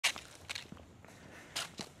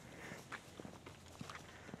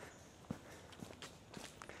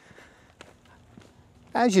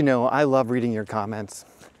As you know, I love reading your comments,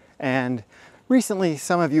 and recently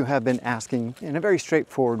some of you have been asking in a very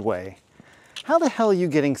straightforward way, how the hell are you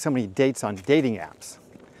getting so many dates on dating apps?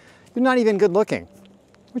 You're not even good looking,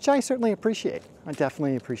 which I certainly appreciate. I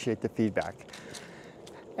definitely appreciate the feedback.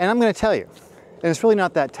 And I'm going to tell you, it's really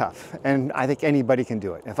not that tough, and I think anybody can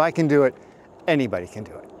do it. If I can do it, anybody can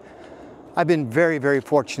do it. I've been very, very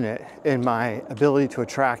fortunate in my ability to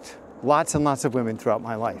attract lots and lots of women throughout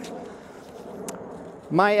my life.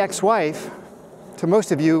 My ex-wife, to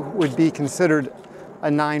most of you, would be considered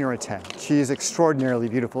a 9 or a 10. She is extraordinarily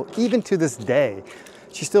beautiful. Even to this day,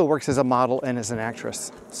 she still works as a model and as an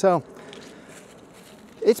actress. So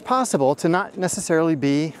it's possible to not necessarily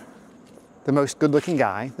be the most good-looking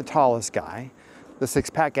guy, the tallest guy, the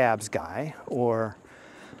six-pack abs guy, or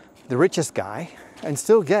the richest guy, and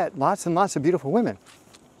still get lots and lots of beautiful women.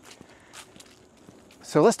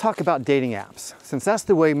 So let's talk about dating apps, since that's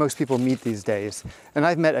the way most people meet these days. And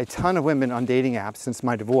I've met a ton of women on dating apps since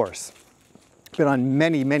my divorce. Been on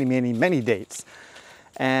many, many, many, many dates.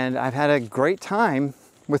 And I've had a great time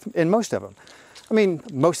in most of them. I mean,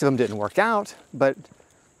 most of them didn't work out, but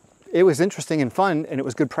it was interesting and fun, and it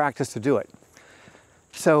was good practice to do it.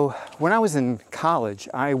 So when I was in college,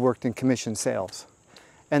 I worked in commission sales.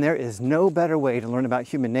 And there is no better way to learn about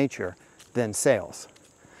human nature than sales,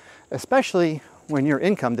 especially when your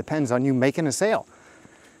income depends on you making a sale.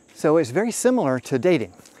 So it's very similar to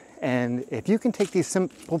dating. And if you can take these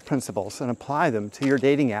simple principles and apply them to your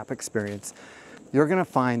dating app experience, you're going to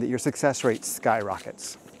find that your success rate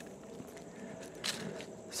skyrockets.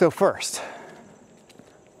 So first,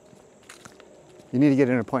 you need to get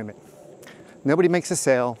an appointment. Nobody makes a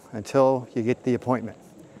sale until you get the appointment.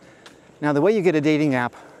 Now, the way you get a dating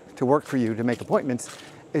app to work for you to make appointments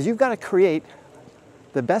is you've got to create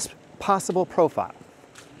the best possible profile.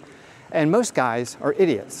 And most guys are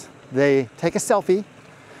idiots. They take a selfie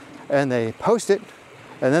and they post it,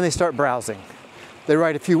 and then they start browsing. They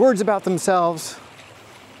write a few words about themselves,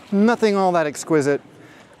 nothing all that exquisite,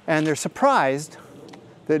 and they're surprised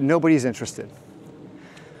that nobody's interested.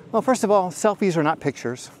 Well, first of all, selfies are not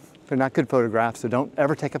pictures. They're not good photographs, so don't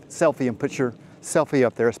ever take a selfie and put your selfie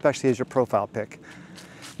up there, especially as your profile pic.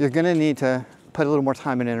 You're gonna need to put a little more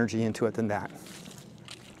time and energy into it than that.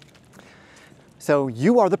 So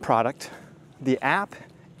you are the product. The app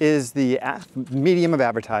is the medium of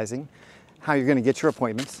advertising, how you're gonna get your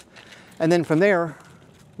appointments. And then from there,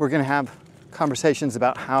 we're gonna have conversations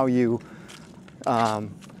about how you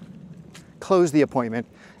close the appointment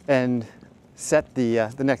and set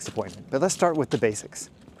the next appointment. But let's start with the basics.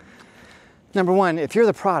 Number one, if you're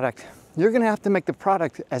the product, you're gonna have to make the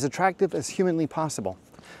product as attractive as humanly possible.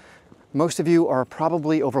 Most of you are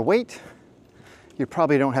probably overweight, you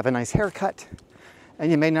probably don't have a nice haircut,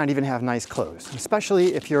 and you may not even have nice clothes,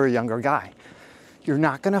 especially if you're a younger guy. You're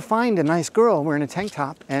not gonna find a nice girl wearing a tank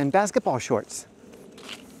top and basketball shorts.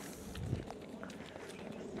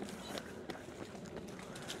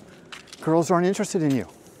 Girls aren't interested in you.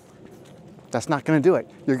 That's not gonna do it.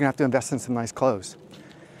 You're gonna have to invest in some nice clothes.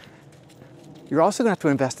 You're also gonna have to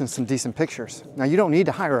invest in some decent pictures. Now, you don't need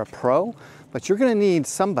to hire a pro, but you're gonna need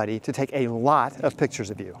somebody to take a lot of pictures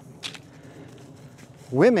of you.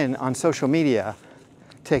 Women on social media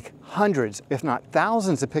take hundreds, if not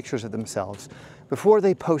thousands of pictures of themselves before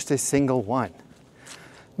they post a single one.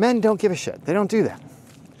 Men don't give a shit. They don't do that.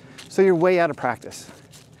 So you're way out of practice.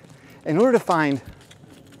 In order to find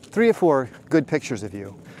 3 or 4 good pictures of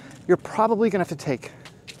you, you're probably gonna have to take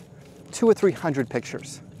 200 or 300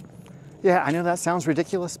 pictures. Yeah, I know that sounds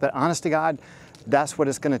ridiculous, but honest to God, that's what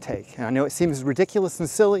it's gonna take. And I know it seems ridiculous and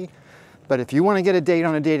silly, but if you wanna get a date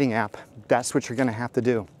on a dating app, that's what you're gonna have to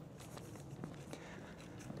do.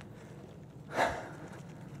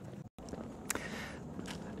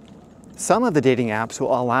 Some of the dating apps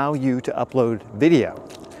will allow you to upload video.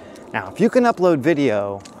 Now, if you can upload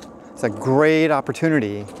video, it's a great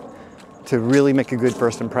opportunity to really make a good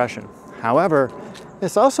first impression. However,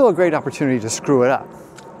 it's also a great opportunity to screw it up.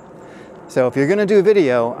 So if you're gonna do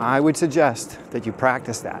video, I would suggest that you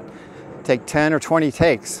practice that. Take 10 or 20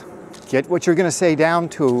 takes, get what you're gonna say down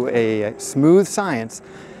to a smooth science,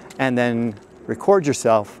 and then record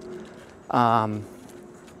yourself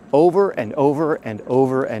over and over and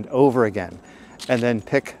over and over again, and then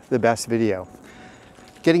pick the best video.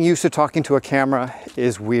 Getting used to talking to a camera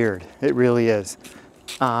is weird. It really is.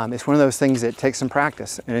 It's one of those things that takes some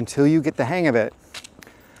practice, and until you get the hang of it,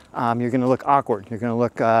 you're gonna look awkward. You're gonna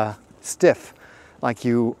look stiff, like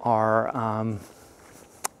you are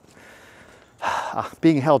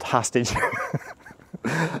being held hostage.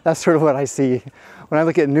 That's sort of what I see when I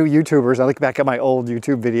look at new YouTubers, I look back at my old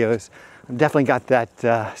YouTube videos, I've definitely got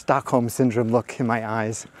that Stockholm Syndrome look in my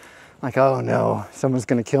eyes. Like, oh no, someone's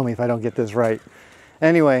gonna kill me if I don't get this right.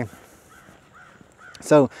 Anyway,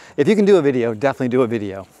 so if you can do a video, definitely do a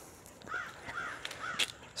video.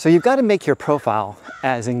 So you've got to make your profile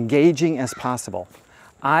as engaging as possible.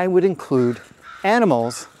 I would include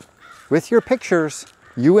animals with your pictures,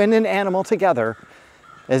 you and an animal together,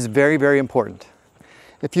 is very, very important.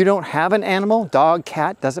 If you don't have an animal, dog,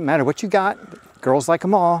 cat, doesn't matter what you got, girls like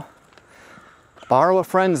them all, borrow a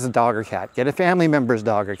friend's dog or cat, get a family member's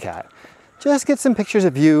dog or cat. Just get some pictures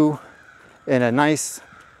of you in a nice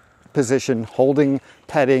position, holding,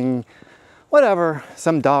 petting, whatever,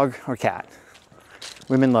 some dog or cat.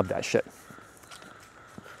 Women love that shit.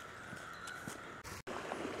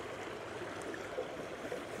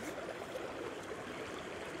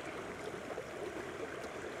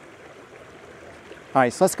 All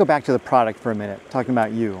right, so let's go back to the product for a minute, talking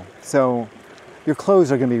about you. So your clothes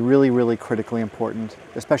are gonna be really, really critically important,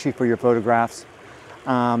 especially for your photographs.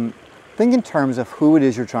 Think in terms of who it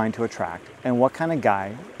is you're trying to attract and what kind of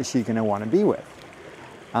guy is she gonna wanna be with.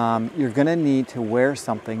 You're gonna need to wear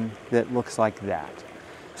something that looks like that.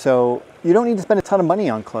 So you don't need to spend a ton of money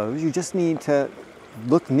on clothes, you just need to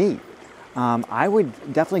look neat. I would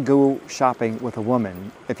definitely go shopping with a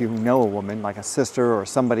woman, if you know a woman, like a sister or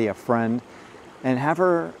somebody, a friend, and have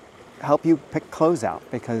her help you pick clothes out,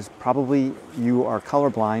 because probably you are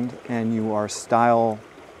colorblind and you are style-ish.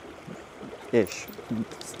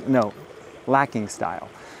 No, lacking style.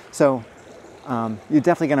 So you're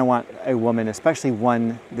definitely gonna want a woman, especially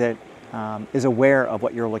one that is aware of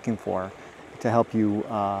what you're looking for, to help you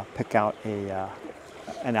pick out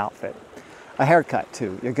an outfit. A haircut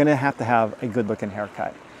too. You're gonna have to have a good looking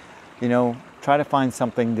haircut. You know, try to find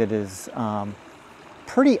something that is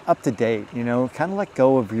pretty up to date, you know, kind of let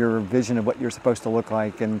go of your vision of what you're supposed to look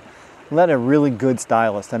like and let a really good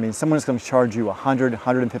stylist, I mean, someone's gonna charge you $100,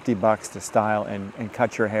 $150 to style and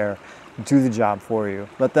cut your hair, do the job for you.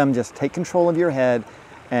 Let them just take control of your head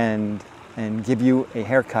and give you a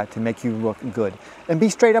haircut to make you look good. And be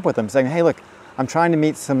straight up with them, saying, hey, look, I'm trying to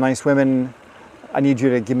meet some nice women. I need you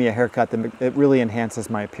to give me a haircut that really enhances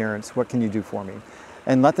my appearance. What can you do for me?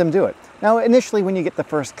 And let them do it. Now, initially, when you get the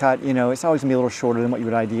first cut, you know, it's always gonna be a little shorter than what you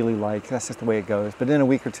would ideally like. That's just the way it goes. But in a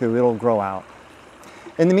week or two, it'll grow out.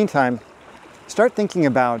 In the meantime, start thinking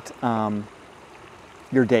about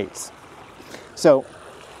your dates. So,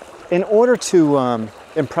 in order to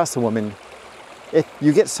impress a woman, if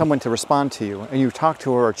you get someone to respond to you and you talk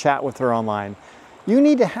to her or chat with her online, you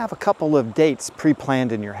need to have a couple of dates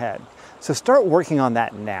pre-planned in your head. So start working on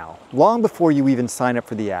that now, long before you even sign up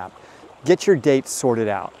for the app. Get your dates sorted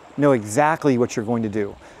out. Know exactly what you're going to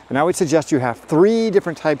do. And I would suggest you have 3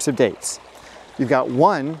 different types of dates. You've got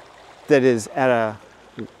one that is at a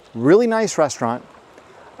really nice restaurant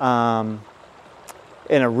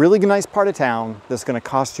in a really nice part of town that's gonna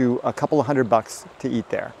cost you a couple of $100 to eat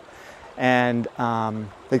there. And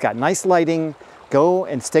they've got nice lighting. Go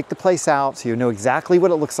and stake the place out so you know exactly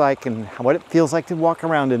what it looks like and what it feels like to walk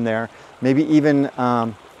around in there. Maybe even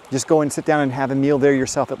just go and sit down and have a meal there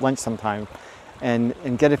yourself at lunch sometime and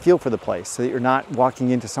get a feel for the place so that you're not walking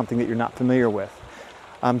into something that you're not familiar with.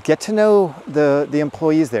 Get to know the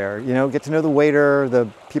employees there, you know, get to know the waiter, the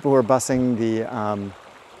people who are bussing, the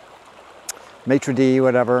maitre d',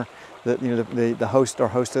 whatever, the host or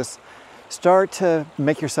hostess. Start to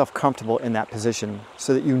make yourself comfortable in that position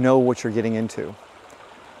so that you know what you're getting into.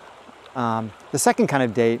 The second kind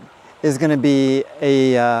of date is going to be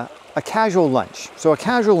a casual lunch. So a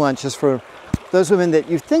casual lunch is for those women that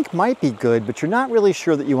you think might be good, but you're not really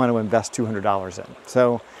sure that you want to invest $200 in.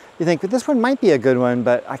 So you think, but this one might be a good one,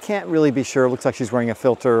 but I can't really be sure. It looks like she's wearing a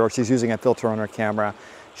filter or she's using a filter on her camera.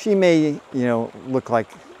 She may, you know, look like,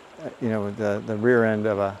 you know, the rear end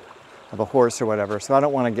of a horse or whatever. So I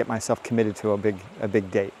don't want to get myself committed to a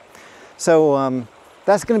big date. So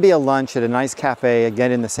that's going to be a lunch at a nice cafe,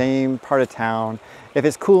 again, in the same part of town. If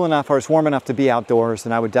it's cool enough or it's warm enough to be outdoors,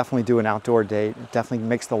 then I would definitely do an outdoor date. It definitely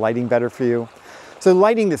makes the lighting better for you. So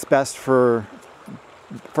lighting that's best for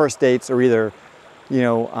first dates are either, you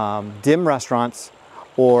know, dim restaurants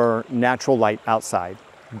or natural light outside.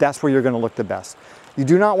 That's where you're going to look the best. You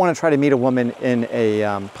do not want to try to meet a woman in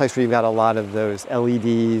a place where you've got a lot of those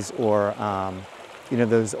LEDs or, you know,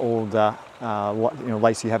 those old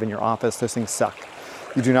lights you have in your office. Those things suck.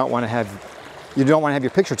 You do not want to have, your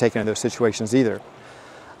picture taken in those situations either.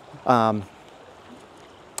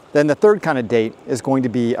 Then the third kind of date is going to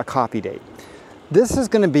be a coffee date. This is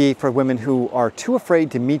going to be for women who are too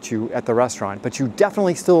afraid to meet you at the restaurant, but you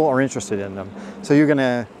definitely still are interested in them. So you're going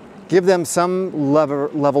to Give them some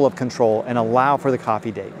level of control and allow for the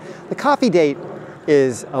coffee date. The coffee date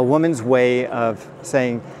is a woman's way of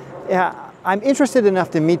saying, yeah, I'm interested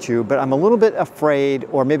enough to meet you, but I'm a little bit afraid,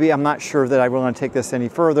 or maybe I'm not sure that I really want to take this any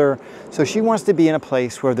further. So she wants to be in a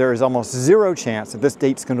place where there is almost zero chance that this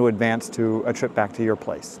date's going to advance to a trip back to your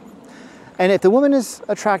place. And if the woman is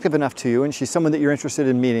attractive enough to you and she's someone that you're interested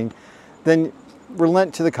in meeting, then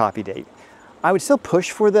relent to the coffee date. I would still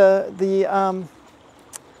push for the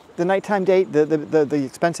nighttime date, the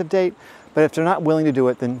expensive date, but if they're not willing to do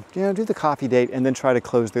it, then do the coffee date and then try to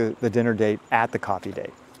close the dinner date at the coffee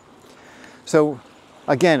date. So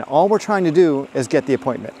again, all we're trying to do is get the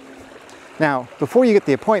appointment. Now, before you get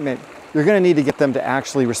the appointment, you're going to need to get them to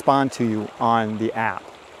actually respond to you on the app.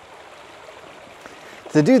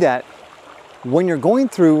 To do that, when you're going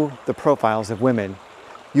through the profiles of women,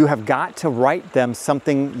 you have got to write them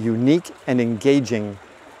something unique and engaging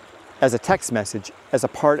as a text message, as a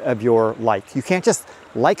part of your like. You can't just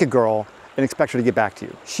like a girl and expect her to get back to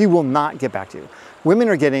you. She will not get back to you. Women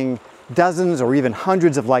are getting dozens or even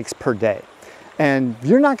hundreds of likes per day. And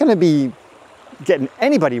you're not going to be getting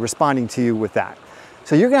anybody responding to you with that.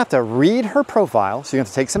 So you're going to have to read her profile. So you're going to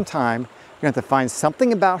have to take some time. You're going to have to find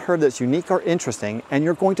something about her that's unique or interesting. And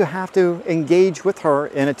you're going to have to engage with her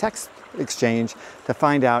in a text exchange to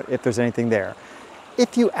find out if there's anything there.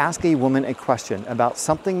 If you ask a woman a question about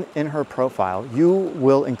something in her profile, you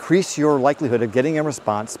will increase your likelihood of getting a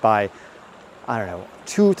response by, I don't know,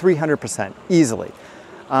 200–300% easily.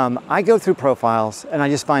 I go through profiles and I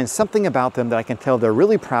just find something about them that I can tell they're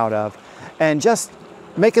really proud of, and just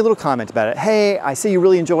make a little comment about it. Hey, I see you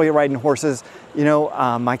really enjoy riding horses.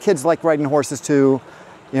 My kids like riding horses too.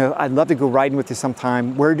 I'd love to go riding with you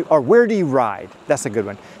sometime. Where do you ride? That's a good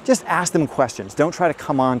one. Just ask them questions. Don't try to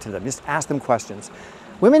come on to them. Just ask them questions.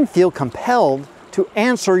 Women feel compelled to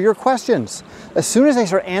answer your questions. As soon as they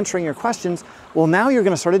start answering your questions, well, now you're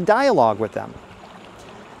going to start a dialogue with them.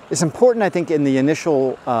 It's important, I think, in the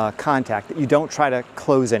initial contact that you don't try to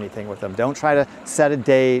close anything with them. Don't try to set a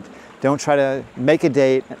date. Don't try to make a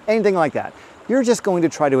date, anything like that. You're just going to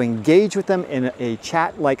try to engage with them in a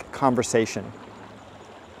chat-like conversation.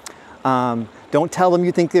 Don't tell them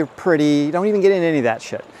you think they're pretty. Don't even get into any of that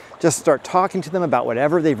shit. Just start talking to them about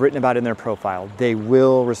whatever they've written about in their profile. They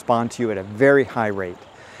will respond to you at a very high rate.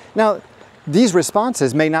 Now, these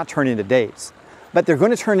responses may not turn into dates, but they're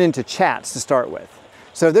going to turn into chats to start with.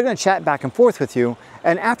 So they're going to chat back and forth with you.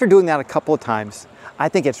 And after doing that a couple of times, I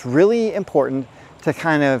think it's really important to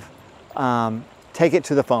kind of take it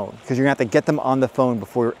to the phone, because you're going to have to get them on the phone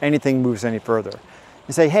before anything moves any further.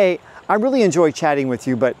 You say, hey, I really enjoy chatting with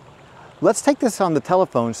you, but let's take this on the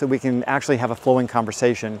telephone so we can actually have a flowing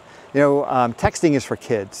conversation. Texting is for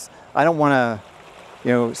kids. I don't want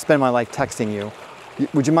to, spend my life texting you.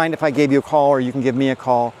 Would you mind if I gave you a call, or you can give me a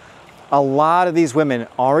call? A lot of these women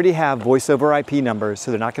already have voice over IP numbers,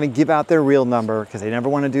 so they're not going to give out their real number because they never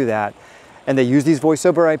want to do that. And they use these voice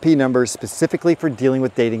over IP numbers specifically for dealing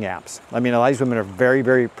with dating apps. I mean, a lot of these women are very,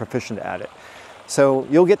 very proficient at it. So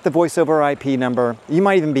you'll get the voice over IP number. You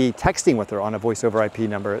might even be texting with her on a voice over IP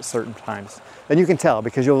number at certain times. And you can tell,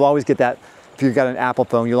 because you'll always get that, if you've got an Apple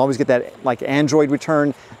phone, you'll always get that like Android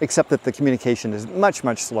return, except that the communication is much,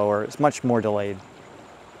 much slower. It's much more delayed.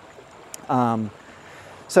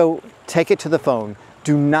 So take it to the phone.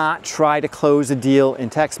 Do not try to close a deal in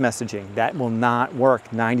text messaging. That will not work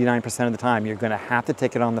 99% of the time. You're going to have to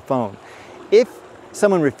take it on the phone. If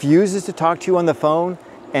someone refuses to talk to you on the phone,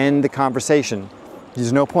 end the conversation.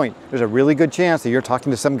 There's no point. There's a really good chance that you're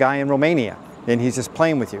talking to some guy in Romania and he's just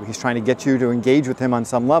playing with you. He's trying to get you to engage with him on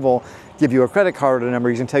some level, give you a credit card number.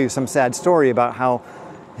 He's going to tell you some sad story about how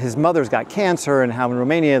his mother's got cancer and how in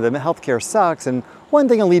Romania the healthcare sucks, and one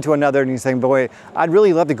thing will lead to another, and he's saying, boy, I'd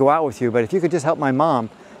really love to go out with you, but if you could just help my mom.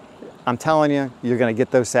 I'm telling you, you're going to get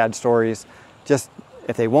those sad stories. Just,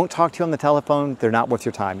 if they won't talk to you on the telephone, they're not worth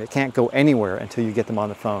your time. It can't go anywhere until you get them on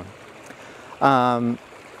the phone. Let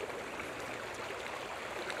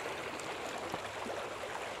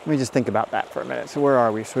me just think about that for a minute. So where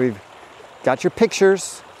are we? So we've got your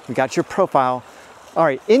pictures, we got your profile. All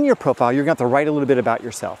right, in your profile, you're going to have to write a little bit about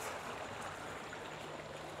yourself.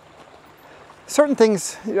 Certain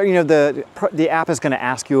things, the app is going to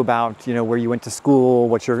ask you about, where you went to school,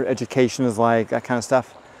 what your education is like, that kind of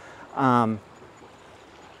stuff.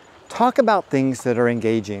 Talk about things that are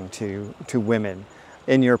engaging to women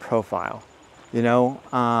in your profile.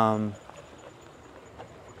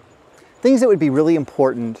 Things that would be really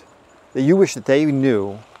important that you wish that they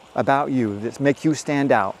knew about you that make you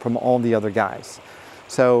stand out from all the other guys.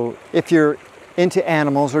 So if you're into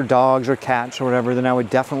animals or dogs or cats or whatever, then I would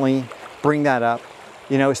definitely bring that up.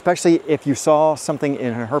 You know, especially if you saw something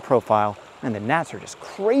in her profile, and the gnats are just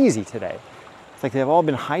crazy today. It's like they've all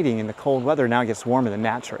been hiding in the cold weather. Now it gets warmer, the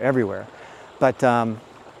gnats are everywhere. But yeah,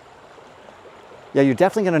 you're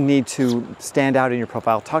definitely going to need to stand out in your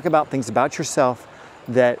profile. Talk about things about yourself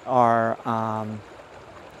that are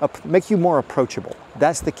make you more approachable.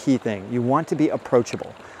 That's the key thing. You want to be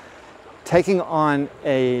approachable. Taking on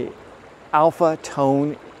a alpha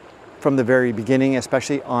tone from the very beginning,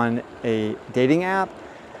 especially on a dating app,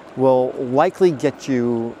 will likely get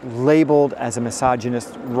you labeled as a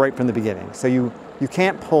misogynist right from the beginning. So you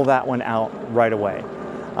can't pull that one out right away.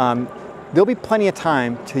 There'll be plenty of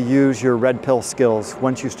time to use your red pill skills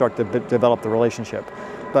once you start to develop the relationship.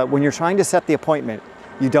 But when you're trying to set the appointment,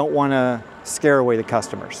 you don't want to scare away the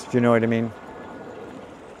customers. Do you know what I mean?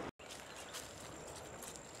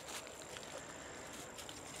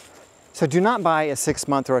 So do not buy a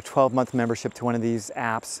 6-month or a 12-month membership to one of these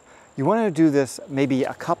apps. You want to do this maybe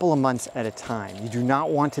a couple of months at a time. You do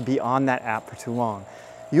not want to be on that app for too long.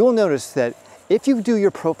 You'll notice that if you do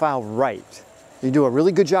your profile right, you do a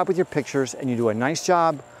really good job with your pictures and you do a nice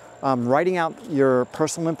job writing out your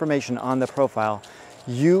personal information on the profile,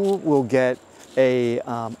 you will get a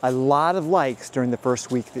lot of likes during the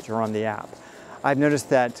first week that you're on the app. I've noticed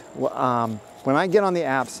that when I get on the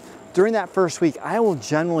apps, during that first week, I will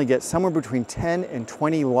generally get somewhere between 10 and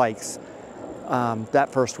 20 likes that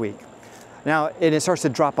first week. Now, and it starts to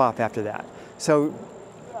drop off after that. So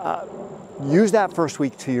use that first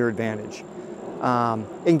week to your advantage.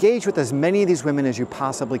 Engage with as many of these women as you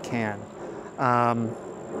possibly can.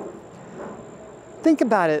 Think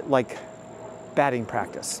about it like batting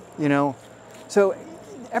practice, you know? So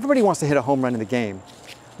everybody wants to hit a home run in the game,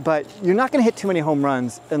 but you're not gonna hit too many home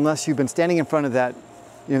runs unless you've been standing in front of that,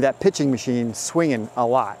 you know, that pitching machine swinging a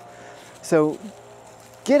lot. So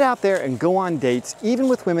get out there and go on dates, even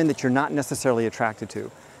with women that you're not necessarily attracted to.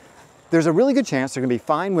 There's a really good chance they're gonna be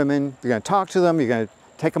fine women, you're gonna talk to them, you're gonna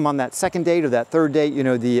take them on that second date or that third date, you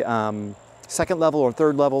know, the second level or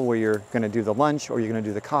third level where you're gonna do the lunch or you're gonna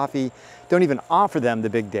do the coffee. Don't even offer them the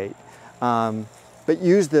big date. But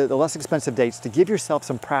use the less expensive dates to give yourself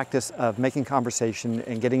some practice of making conversation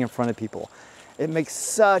and getting in front of people. It makes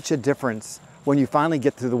such a difference when you finally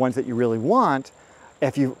get to the ones that you really want,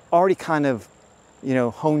 if you've already kind of, you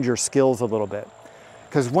know, honed your skills a little bit.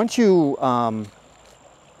 Because once you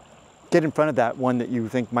get in front of that one that you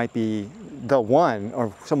think might be the one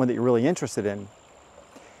or someone that you're really interested in,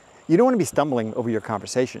 you don't want to be stumbling over your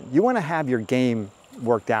conversation. You want to have your game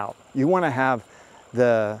worked out. You want to have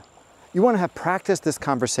practiced this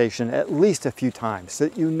conversation at least a few times so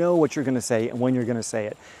that you know what you're going to say and when you're going to say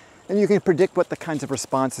it. And you can predict what the kinds of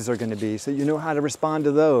responses are going to be so you know how to respond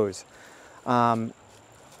to those.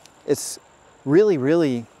 It's really,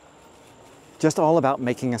 really just all about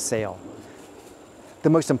making a sale. The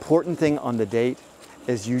most important thing on the date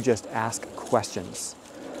is you just ask questions.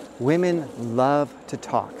 Women love to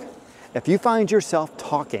talk. If you find yourself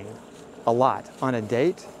talking a lot on a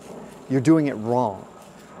date, you're doing it wrong.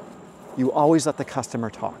 You always let the customer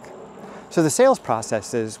talk. So the sales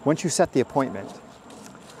process is, once you set the appointment,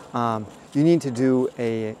 you need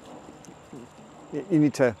to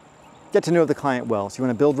get to know the client well. So you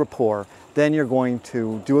want to build rapport. Then you're going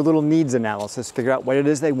to do a little needs analysis, figure out what it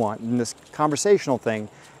is they want. And this conversational thing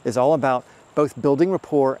is all about both building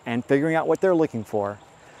rapport and figuring out what they're looking for.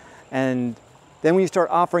 And then when you start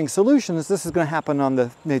offering solutions, this is going to happen on the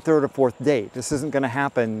third or fourth date. This isn't going to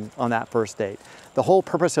happen on that first date. The whole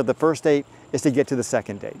purpose of the first date is to get to the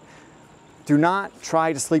second date. Do not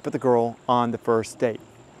try to sleep with a girl on the first date.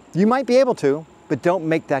 You might be able to, but don't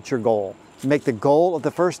make that your goal. Make the goal of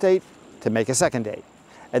the first date to make a second date.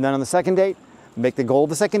 And then on the second date, make the goal of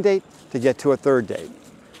the second date to get to a third date.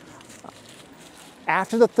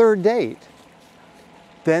 After the third date,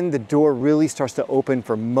 then the door really starts to open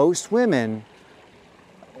for most women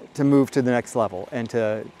to move to the next level and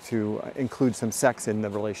to include some sex in the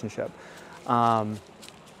relationship. By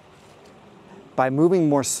moving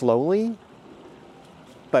more slowly,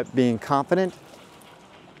 but being confident,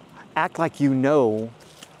 act like you know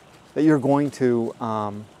that you're going to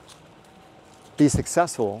be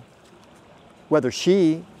successful, whether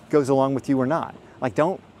she goes along with you or not. Like,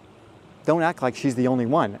 don't act like she's the only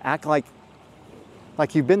one. Act like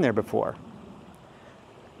you've been there before.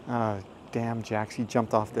 Damn, Jax, he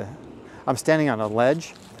jumped off the... I'm standing on a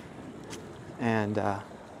ledge, and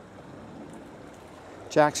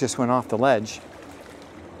Jax just went off the ledge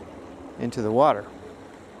into the water.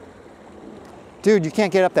 Dude, you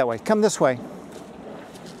can't get up that way. Come this way.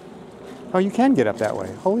 Oh, you can get up that way.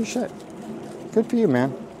 Holy shit. Good for you,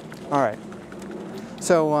 man. All right.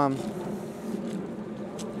 So,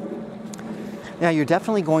 Now, you're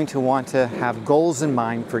definitely going to want to have goals in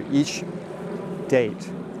mind for each date.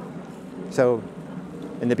 So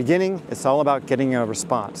in the beginning, it's all about getting a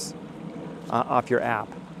response off your app.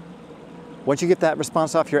 Once you get that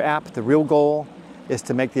response off your app, the real goal is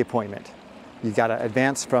to make the appointment. You've got to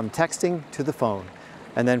advance from texting to the phone.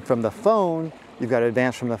 And then from the phone, you've got to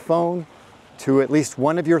advance from the phone to at least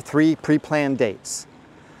one of your 3 pre-planned dates,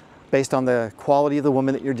 based on the quality of the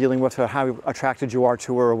woman that you're dealing with or how attracted you are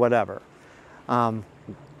to her or whatever.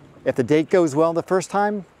 If the date goes well the first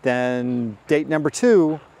time, then date number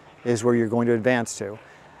 2 is where you're going to advance to.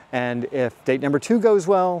 And if date number 2 goes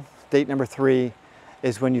well, date number 3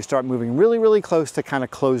 is when you start moving really, really close to kind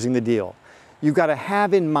of closing the deal. You've got to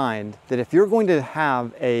have in mind that if you're going to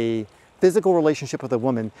have a physical relationship with a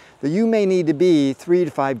woman, that you may need to be 3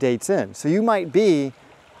 to 5 dates in. So you might be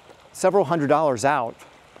several $100s out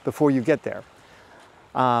before you get there.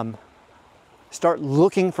 Start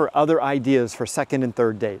looking for other ideas for second and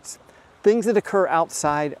third dates. Things that occur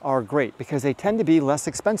outside are great because they tend to be less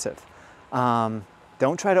expensive.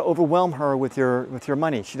 Don't try to overwhelm her with your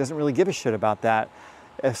money. She doesn't really give a shit about that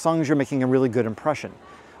as long as you're making a really good impression.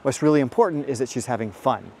 What's really important is that she's having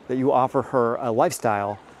fun, that you offer her a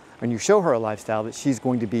lifestyle and you show her a lifestyle that she's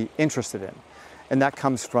going to be interested in. And that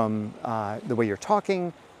comes from the way you're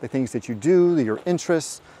talking, the things that you do, your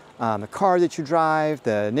interests, the car that you drive,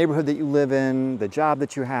 the neighborhood that you live in, the job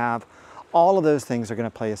that you have. All of those things are going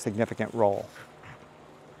to play a significant role.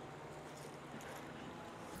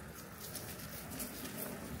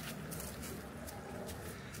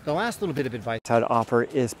 The last little bit of advice I'd offer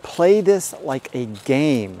is play this like a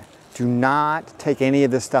game. Do not take any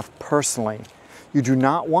of this stuff personally. You do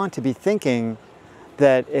not want to be thinking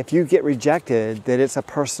that if you get rejected, that it's a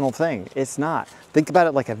personal thing. It's not. Think about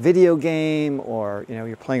it like a video game, or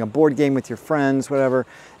you're playing a board game with your friends, whatever.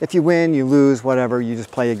 If you win, you lose, whatever, you just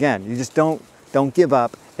play again. You just don't give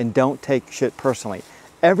up and don't take shit personally.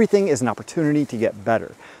 Everything is an opportunity to get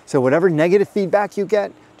better. So whatever negative feedback you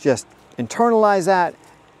get, just internalize that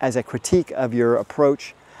as a critique of your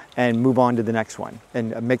approach and move on to the next one,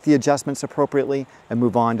 and make the adjustments appropriately and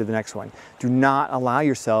move on to the next one. Do not allow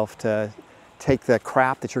yourself to take the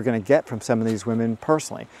crap that you're going to get from some of these women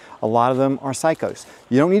personally. A lot of them are psychos.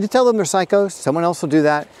 You don't need to tell them they're psychos. Someone else will do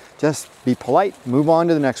that. Just be polite, move on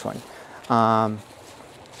to the next one.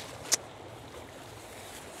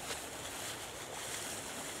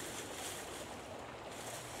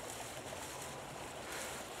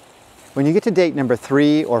 When you get to date number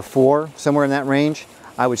 3 or 4, somewhere in that range,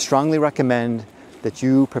 I would strongly recommend that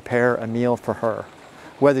you prepare a meal for her.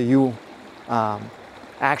 Whether you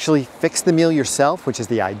actually fix the meal yourself, which is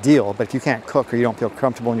the ideal, but if you can't cook or you don't feel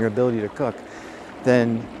comfortable in your ability to cook,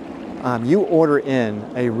 then you order in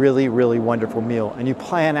a really, really wonderful meal and you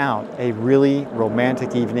plan out a really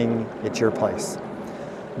romantic evening at your place.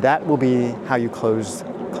 That will be how you close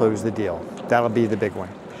the deal. That'll be the big one.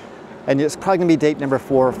 And it's probably gonna be date number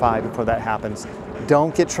 4 or 5 before that happens.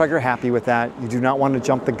 Don't get trigger happy with that. You do not want to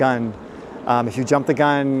jump the gun. If you jump the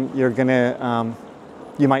gun,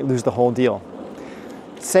 you might lose the whole deal.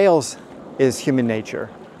 Sales is human nature,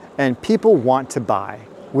 and people want to buy.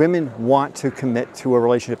 Women want to commit to a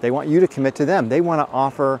relationship. They want you to commit to them. They want to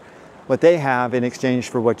offer what they have in exchange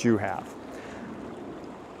for what you have.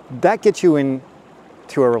 That gets you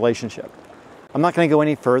into a relationship. I'm not going to go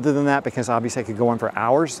any further than that because obviously I could go on for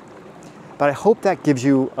hours, but I hope that gives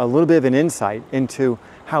you a little bit of an insight into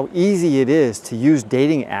how easy it is to use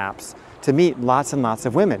dating apps to meet lots and lots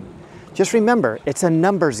of women. Just remember, it's a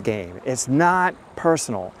numbers game. It's not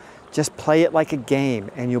personal. Just play it like a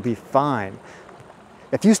game and you'll be fine.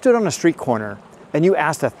 If you stood on a street corner and you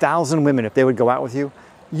asked 1,000 women if they would go out with you,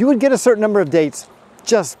 you would get a certain number of dates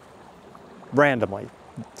just randomly.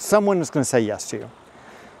 Someone is going to say yes to you.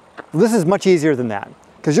 This is much easier than that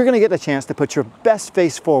because you're going to get a chance to put your best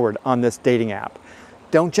face forward on this dating app.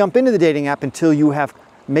 Don't jump into the dating app until you have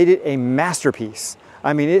made it a masterpiece.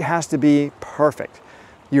 I mean, it has to be perfect.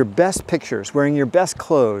 Your best pictures, wearing your best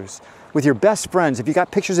clothes, with your best friends. If you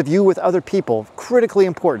got pictures of you with other people, critically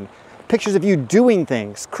important. Pictures of you doing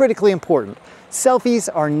things, critically important. Selfies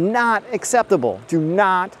are not acceptable. Do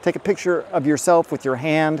not take a picture of yourself with your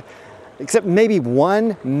hand, except maybe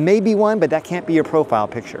one, but that can't be your profile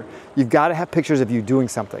picture. You've got to have pictures of you doing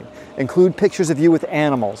something. Include pictures of you with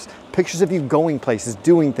animals, pictures of you going places,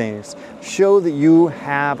 doing things. Show that you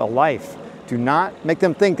have a life. Do not make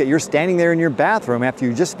them think that you're standing there in your bathroom after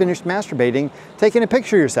you just finished masturbating, taking a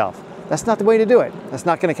picture of yourself. That's not the way to do it. That's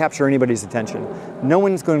not going to capture anybody's attention. No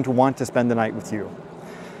one's going to want to spend the night with you.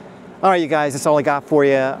 All right, you guys, that's all I got for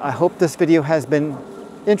you. I hope this video has been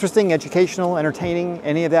interesting, educational, entertaining,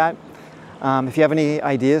 any of that. If you have any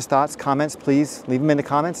ideas, thoughts, comments, please leave them in the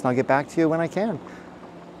comments and I'll get back to you when I can.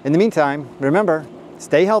 In the meantime, remember,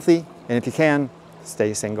 stay healthy, and if you can,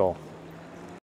 stay single.